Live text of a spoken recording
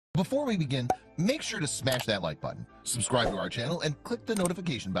Before we begin, make sure to smash that like button, subscribe to our channel, and click the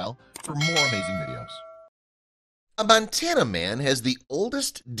notification bell for more amazing videos. A Montana man has the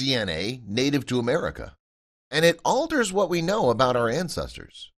oldest DNA native to America, and it alters what we know about our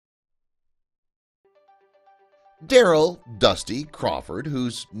ancestors. Darrell Dusty Crawford,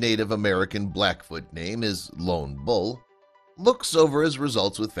 whose Native American Blackfoot name is Lone Bull, looks over his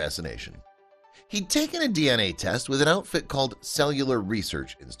results with fascination. He'd taken a DNA test with an outfit called Cellular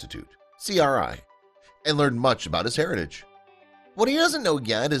Research Institute, CRI, and learned much about his heritage. What he doesn't know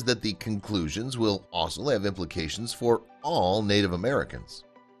yet is that the conclusions will also have implications for all Native Americans.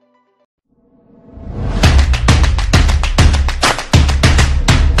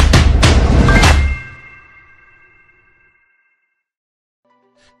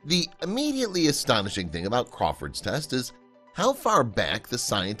 The immediately astonishing thing about Crawford's test is how far back the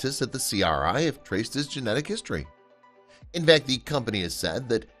scientists at the CRI have traced his genetic history. In fact, the company has said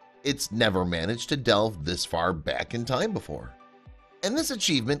that it's never managed to delve this far back in time before. And this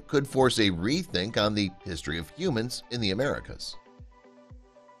achievement could force a rethink on the history of humans in the Americas.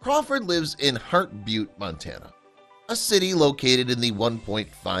 Crawford lives in Heart Butte, Montana, a city located in the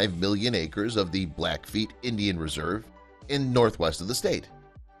 1.5 million acres of the Blackfeet Indian Reserve in northwest of the state.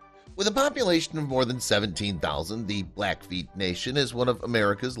 With a population of more than 17,000, the Blackfeet Nation is one of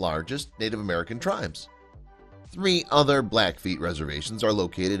America's largest Native American tribes. 3 other Blackfeet reservations are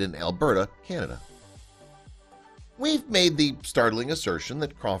located in Alberta, Canada. We've made the startling assertion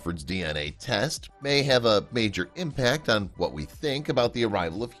that Crawford's DNA test may have a major impact on what we think about the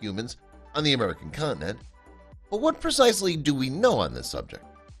arrival of humans on the American continent, but what precisely do we know on this subject?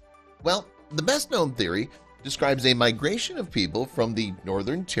 Well, the best-known theory describes a migration of people from the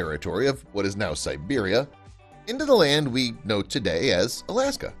northern territory of what is now Siberia into the land we know today as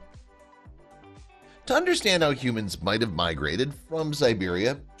Alaska. To understand how humans might have migrated from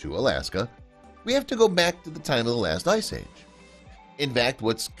Siberia to Alaska, we have to go back to the time of the last ice age. In fact,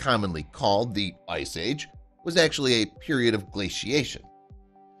 what's commonly called the Ice Age was actually a period of glaciation.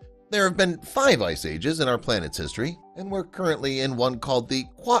 There have been 5 ice ages in our planet's history, and we're currently in one called the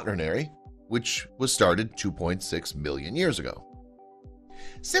Quaternary, which was started 2.6 million years ago.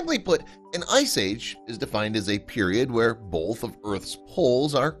 Simply put, an ice age is defined as a period where both of Earth's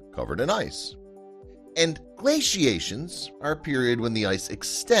poles are covered in ice. And glaciations are a period when the ice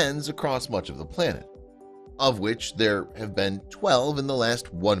extends across much of the planet, of which there have been 12 in the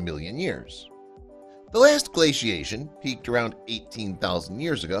last 1 million years. The last glaciation peaked around 18,000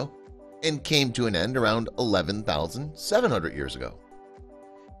 years ago and came to an end around 11,700 years ago.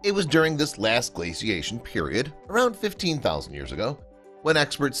 It was during this last glaciation period, around 15,000 years ago, when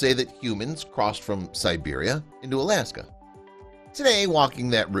experts say that humans crossed from Siberia into Alaska. Today, walking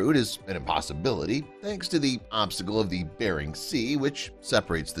that route is an impossibility thanks to the obstacle of the Bering Sea, which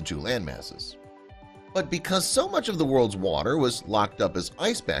separates the two landmasses. But because so much of the world's water was locked up as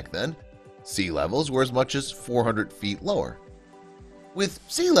ice back then, sea levels were as much as 400 feet lower. With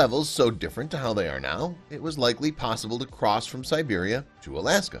sea levels so different to how they are now, it was likely possible to cross from Siberia to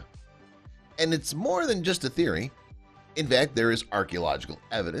Alaska. And it's more than just a theory. In fact, there is archaeological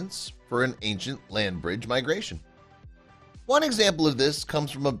evidence for an ancient land bridge migration. One example of this comes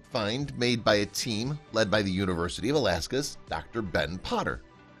from a find made by a team led by the University of Alaska's Dr. Ben Potter.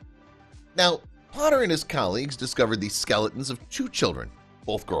 Now, Potter and his colleagues discovered the skeletons of 2 children,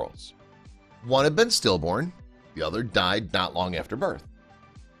 both girls. One had been stillborn, the other died not long after birth.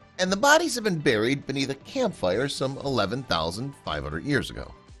 And the bodies have been buried beneath a campfire some 11,500 years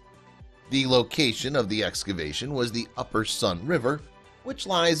ago. The location of the excavation was the Upper Sun River, which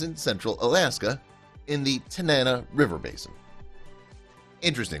lies in central Alaska in the Tanana River Basin.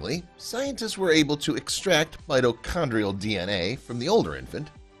 Interestingly, scientists were able to extract mitochondrial DNA from the older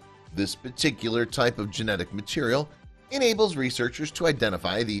infant. This particular type of genetic material enables researchers to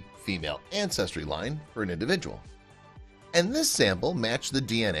identify the female ancestry line for an individual. And this sample matched the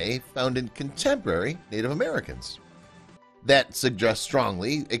DNA found in contemporary Native Americans. That suggests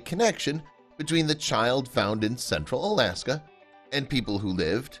strongly a connection between the child found in central Alaska and people who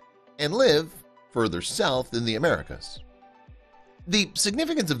lived and live further south in the Americas. The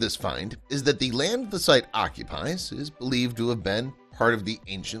significance of this find is that the land the site occupies is believed to have been part of the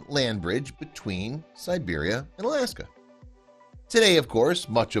ancient land bridge between Siberia and Alaska. Today, of course,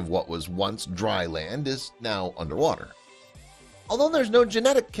 much of what was once dry land is now underwater. Although there's no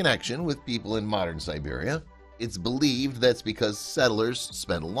genetic connection with people in modern Siberia, it's believed that's because settlers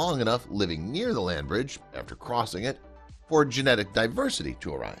spent long enough living near the land bridge after crossing it for genetic diversity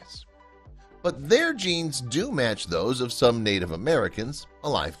to arise. But their genes do match those of some Native Americans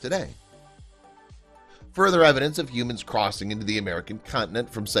alive today. Further evidence of humans crossing into the American continent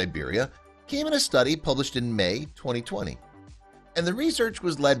from Siberia came in a study published in May 2020, and the research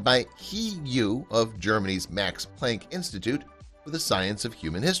was led by He Yu of Germany's Max Planck Institute for the Science of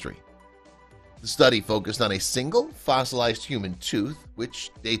Human History. The study focused on a single fossilized human tooth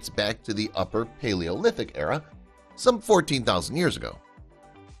which dates back to the Upper Paleolithic era, some 14,000 years ago.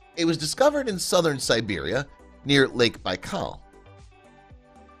 It was discovered in southern Siberia near Lake Baikal.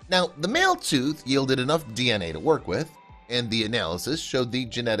 Now, the male tooth yielded enough DNA to work with, and the analysis showed the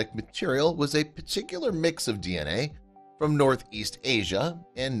genetic material was a particular mix of DNA from Northeast Asia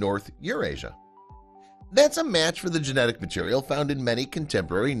and North Eurasia. That's a match for the genetic material found in many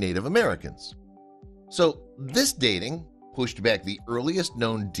contemporary Native Americans. So this dating pushed back the earliest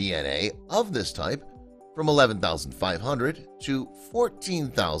known DNA of this type from 11,500 to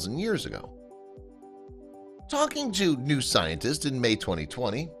 14,000 years ago. Talking to New Scientist in May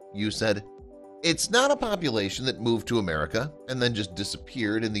 2020, Yu said, "It's not a population that moved to America and then just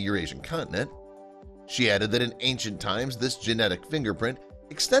disappeared in the Eurasian continent." She added that in ancient times this genetic fingerprint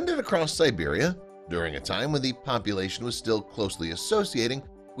extended across Siberia during a time when the population was still closely associating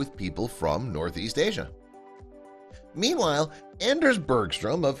with people from Northeast Asia. Meanwhile, Anders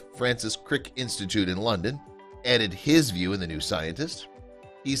Bergstrom of Francis Crick Institute in London added his view in the New Scientist.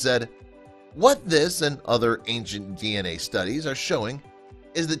 He said, "What this and other ancient DNA studies are showing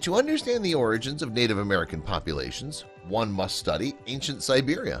is that to understand the origins of Native American populations, one must study ancient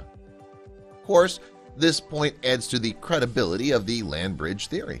Siberia." Of course, this point adds to the credibility of the land bridge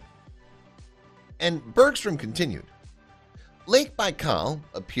theory. And Bergstrom continued, "Lake Baikal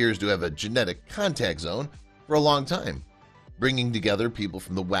appears to have a genetic contact zone for a long time, bringing together people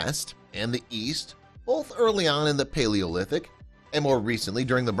from the West and the East, both early on in the Paleolithic and more recently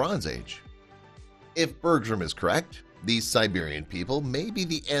during the Bronze Age. If Bergstrom is correct, these Siberian people may be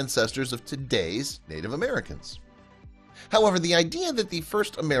the ancestors of today's Native Americans. However, the idea that the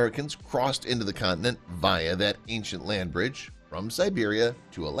first Americans crossed into the continent via that ancient land bridge from Siberia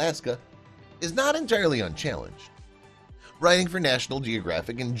to Alaska is not entirely unchallenged. Writing for National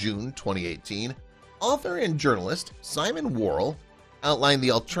Geographic in June 2018, author and journalist Simon Worrell outlined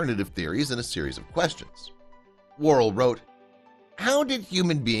the alternative theories in a series of questions. Worrell wrote, "How did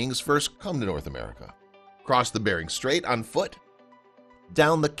human beings first come to North America? Cross the Bering Strait on foot?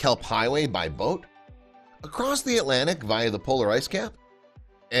 Down the Kelp Highway by boat? Across the Atlantic via the polar ice cap?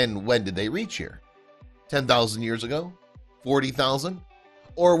 And when did they reach here? 10,000 years ago? 40,000?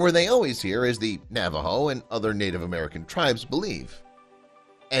 Or were they always here as the Navajo and other Native American tribes believe?"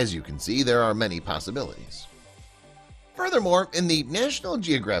 As you can see, there are many possibilities. Furthermore, in the National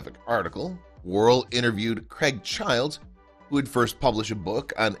Geographic article, Worrell interviewed Craig Childs, who would first publish a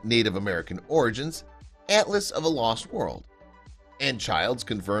book on Native American origins, Atlas of a Lost World. And Childs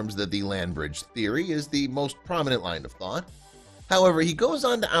confirms that the land bridge theory is the most prominent line of thought. However, he goes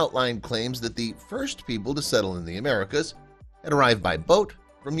on to outline claims that the first people to settle in the Americas had arrived by boat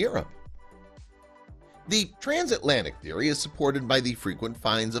from Europe. The transatlantic theory is supported by the frequent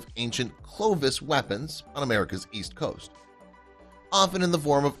finds of ancient Clovis weapons on America's east coast. Often in the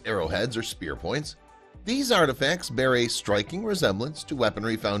form of arrowheads or spear points, these artifacts bear a striking resemblance to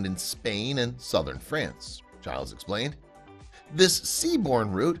weaponry found in Spain and southern France, Childs explained. This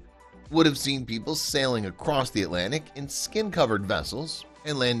seaborne route would have seen people sailing across the Atlantic in skin-covered vessels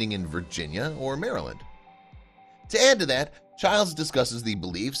and landing in Virginia or Maryland. To add to that, Childs discusses the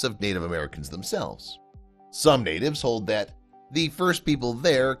beliefs of Native Americans themselves. Some natives hold that the first people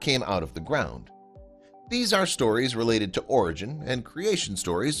there came out of the ground. These are stories related to origin and creation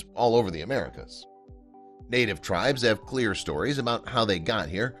stories all over the Americas. Native tribes have clear stories about how they got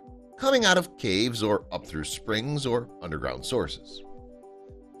here, coming out of caves or up through springs or underground sources.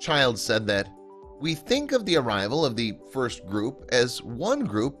 Childs said that, "We think of the arrival of the first group as one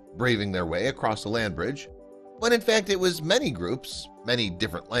group braving their way across a land bridge, when in fact it was many groups, many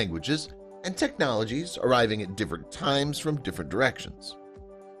different languages, and technologies arriving at different times from different directions.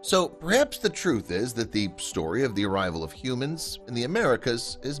 So perhaps the truth is that the story of the arrival of humans in the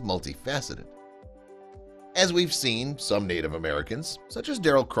Americas is multifaceted." As we've seen, some Native Americans, such as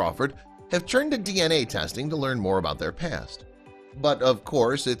Darrell Crawford, have turned to DNA testing to learn more about their past. But of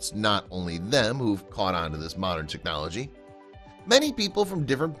course, it's not only them who've caught on to this modern technology. Many people from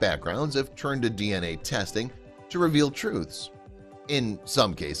different backgrounds have turned to DNA testing to reveal truths. In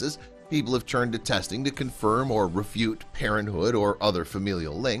some cases, people have turned to testing to confirm or refute parenthood or other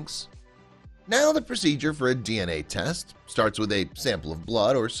familial links. Now the procedure for a DNA test starts with a sample of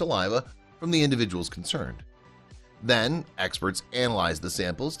blood or saliva from the individuals concerned. Then, experts analyze the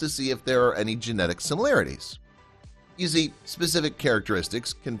samples to see if there are any genetic similarities. You see, specific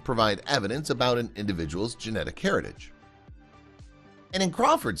characteristics can provide evidence about an individual's genetic heritage. And in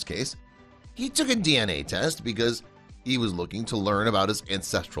Crawford's case, he took a DNA test because he was looking to learn about his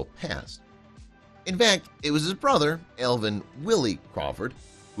ancestral past. In fact, it was his brother, Alvin Willie Crawford,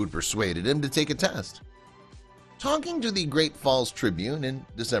 who had persuaded him to take a test. Talking to the Great Falls Tribune in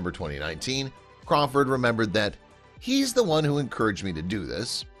December 2019, Crawford remembered that he's the one who encouraged me to do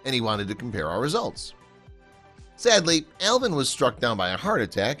this, and he wanted to compare our results. Sadly, Alvin was struck down by a heart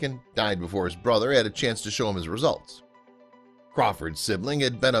attack and died before his brother had a chance to show him his results. Crawford's sibling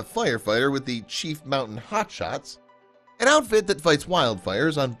had been a firefighter with the Chief Mountain Hotshots, an outfit that fights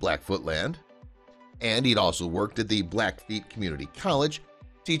wildfires on Blackfoot land, and he'd also worked at the Blackfeet Community College,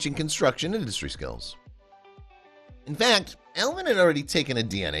 teaching construction industry skills. In fact, Alvin had already taken a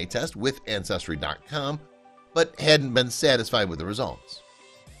DNA test with Ancestry.com, but hadn't been satisfied with the results.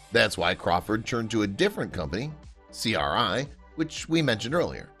 That's why Crawford turned to a different company, CRI, which we mentioned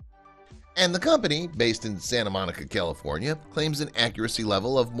earlier. And the company, based in Santa Monica, California, claims an accuracy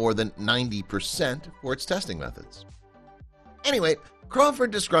level of more than 90% for its testing methods. Anyway,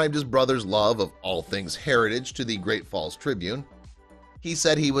 Crawford described his brother's love of all things heritage to the Great Falls Tribune. He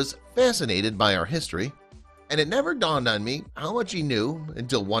said he was fascinated by our history, and it never dawned on me how much he knew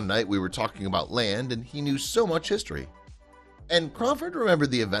until one night we were talking about land and he knew so much history. And Crawford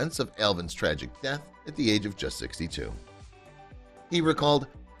remembered the events of Alvin's tragic death at the age of just 62. He recalled,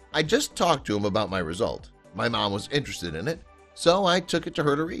 "I just talked to him about my result. My mom was interested in it, so I took it to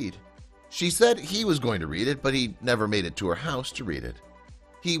her to read. She said he was going to read it, but he never made it to her house to read it.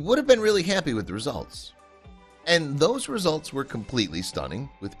 He would have been really happy with the results." And those results were completely stunning,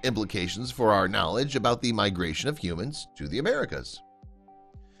 with implications for our knowledge about the migration of humans to the Americas.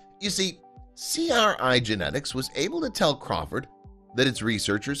 You see, CRI Genetics was able to tell Crawford that its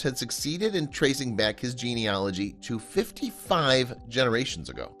researchers had succeeded in tracing back his genealogy to 55 generations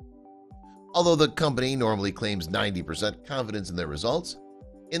ago. Although the company normally claims 90% confidence in their results,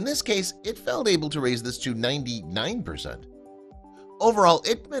 in this case it felt able to raise this to 99%. Overall,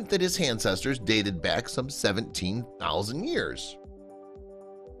 it meant that his ancestors dated back some 17,000 years.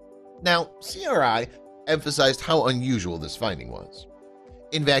 Now, CRI emphasized how unusual this finding was.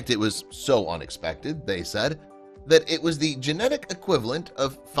 In fact, it was so unexpected, they said, that it was the genetic equivalent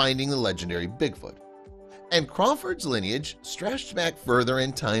of finding the legendary Bigfoot. And Crawford's lineage stretched back further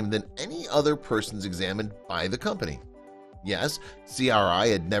in time than any other persons examined by the company. Yes, CRI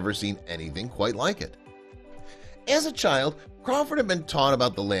had never seen anything quite like it. As a child, Crawford had been taught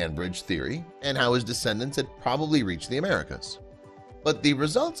about the land bridge theory and how his descendants had probably reached the Americas. But the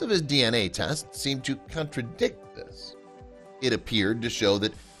results of his DNA test seemed to contradict this. It appeared to show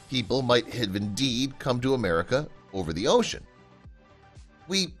that people might have indeed come to America over the ocean.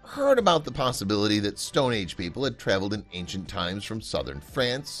 We heard about the possibility that Stone Age people had traveled in ancient times from southern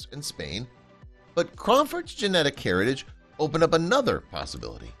France and Spain, but Crawford's genetic heritage opened up another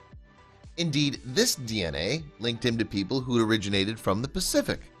possibility. Indeed, this DNA linked him to people who originated from the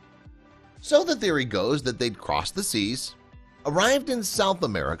Pacific. So the theory goes that they'd crossed the seas, arrived in South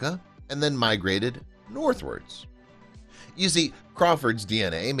America, and then migrated northwards. You see, Crawford's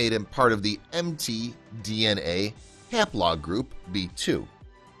DNA made him part of the mtDNA haplog group B2,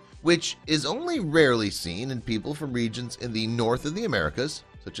 which is only rarely seen in people from regions in the north of the Americas,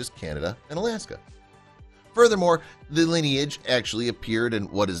 such as Canada and Alaska. Furthermore, the lineage actually appeared in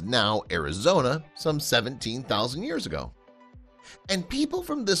what is now Arizona some 17,000 years ago. And people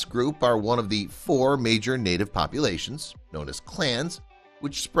from this group are one of the 4 major native populations, known as clans,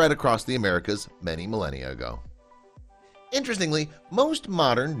 which spread across the Americas many millennia ago. Interestingly, most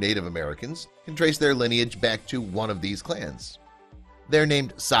modern Native Americans can trace their lineage back to one of these clans. They're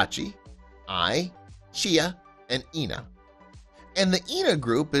named Sachi, Ai, Chia, and Ina. And the Ina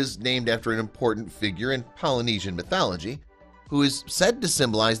group is named after an important figure in Polynesian mythology who is said to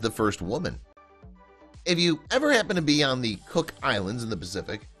symbolize the first woman. If you ever happen to be on the Cook Islands in the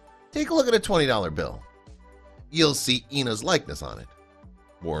Pacific, take a look at a $20 bill. You'll see Ina's likeness on it.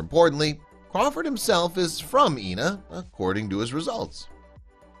 More importantly, Crawford himself is from Ina, according to his results.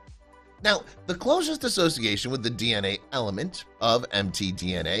 Now, the closest association with the DNA element of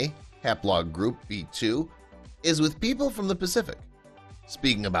mtDNA, haplog group B2, is with people from the Pacific.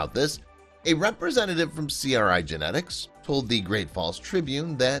 Speaking about this, a representative from CRI Genetics told the Great Falls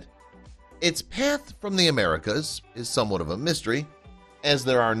Tribune that its path from the Americas is somewhat of a mystery, as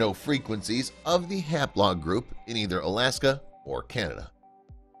there are no frequencies of the haplog group in either Alaska or Canada.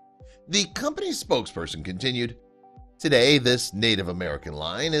 The company's spokesperson continued, "Today, this Native American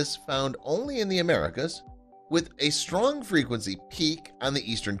line is found only in the Americas, with a strong frequency peak on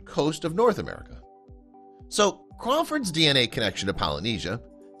the eastern coast of North America." So Crawford's DNA connection to Polynesia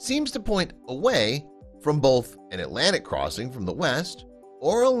seems to point away from both an Atlantic crossing from the west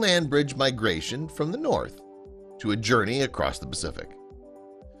or a land bridge migration from the north to a journey across the Pacific.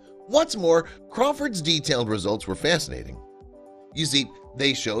 What's more, Crawford's detailed results were fascinating. You see,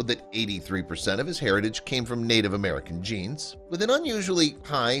 they showed that 83% of his heritage came from Native American genes, with an unusually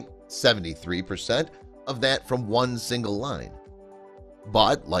high 73% of that from one single line.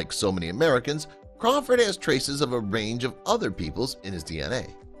 But, like so many Americans, Crawford has traces of a range of other peoples in his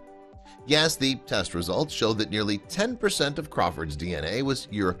DNA. Yes, the test results showed that nearly 10% of Crawford's DNA was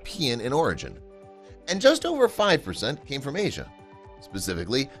European in origin, and just over 5% came from Asia,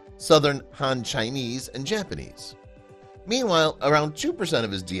 specifically Southern Han Chinese and Japanese. Meanwhile, around 2%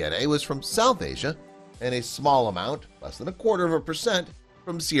 of his DNA was from South Asia, and a small amount, less than 0.25%,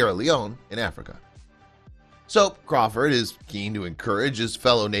 from Sierra Leone in Africa. So Crawford is keen to encourage his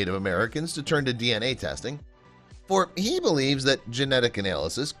fellow Native Americans to turn to DNA testing, for he believes that genetic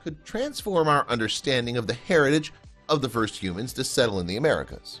analysis could transform our understanding of the heritage of the first humans to settle in the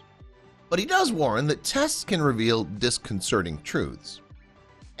Americas. But he does warn that tests can reveal disconcerting truths.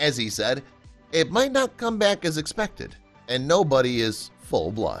 As he said, it might not come back as expected, and nobody is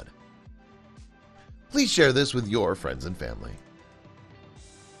full blood. Please share this with your friends and family.